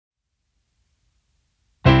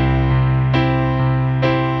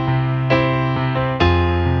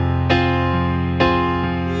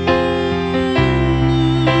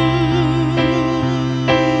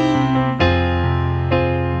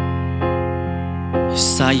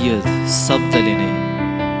सायद शब्दले नै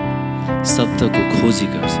शब्दको खोजी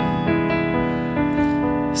गर्छ,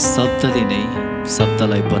 शब्दले नै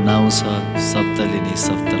शब्दलाई बनाउँछ, शब्दले नै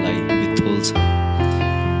शब्दलाई बिथोल्छ।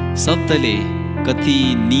 शब्दले कति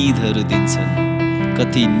निदहरू दिन्छन्,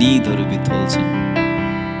 कति निदहरू बिथोल्छन्।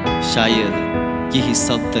 सायद यही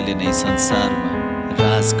शब्दले नै संसारमा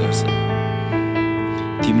राज गर्छ।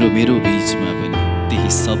 तिम्रो मेरो बीचमा पनि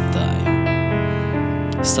त्यही शब्द आयो,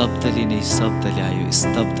 शब्दले नै शब्द ल्यायो,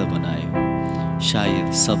 स्तब्ध बनायो। सायद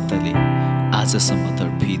शब्दले आजसम्म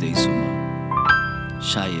तडपिँदैछु म,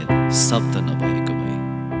 सायद शब्द नभएको भए।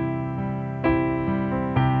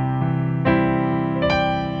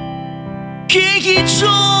 केही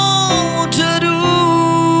चोटहरू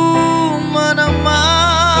मनमा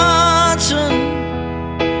छन्,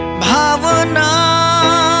 भावनाहरू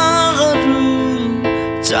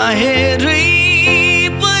चाहेरै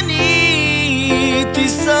पनि ती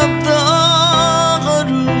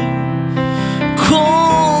शब्दहरू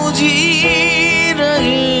खोजिरहे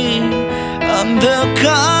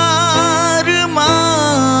अन्धकारमा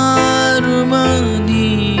रुमनीमा।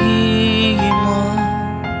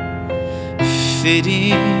 फेरि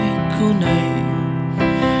कुनै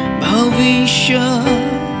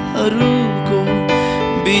भविष्यहरूको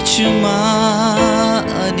बिचमा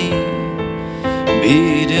अनि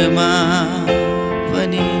भिडमा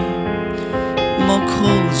पनि म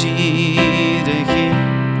खोजिरहेँ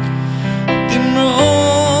तिम्रो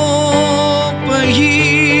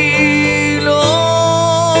पहिलो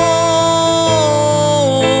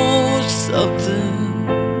शब्द।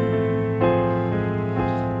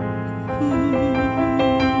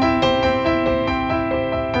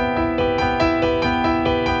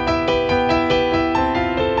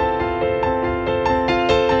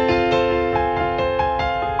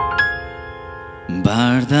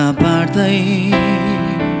 बाँड्दा बाँड्दै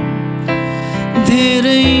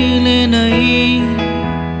धेरैले नै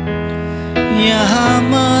यहाँ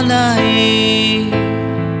मलाई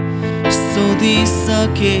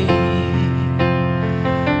सोधिसके,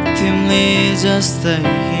 तिमीले जस्तै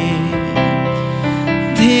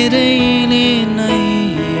धेरैले नै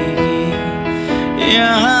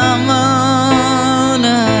यहाँ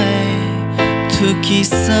मलाई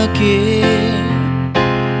थुकिसके।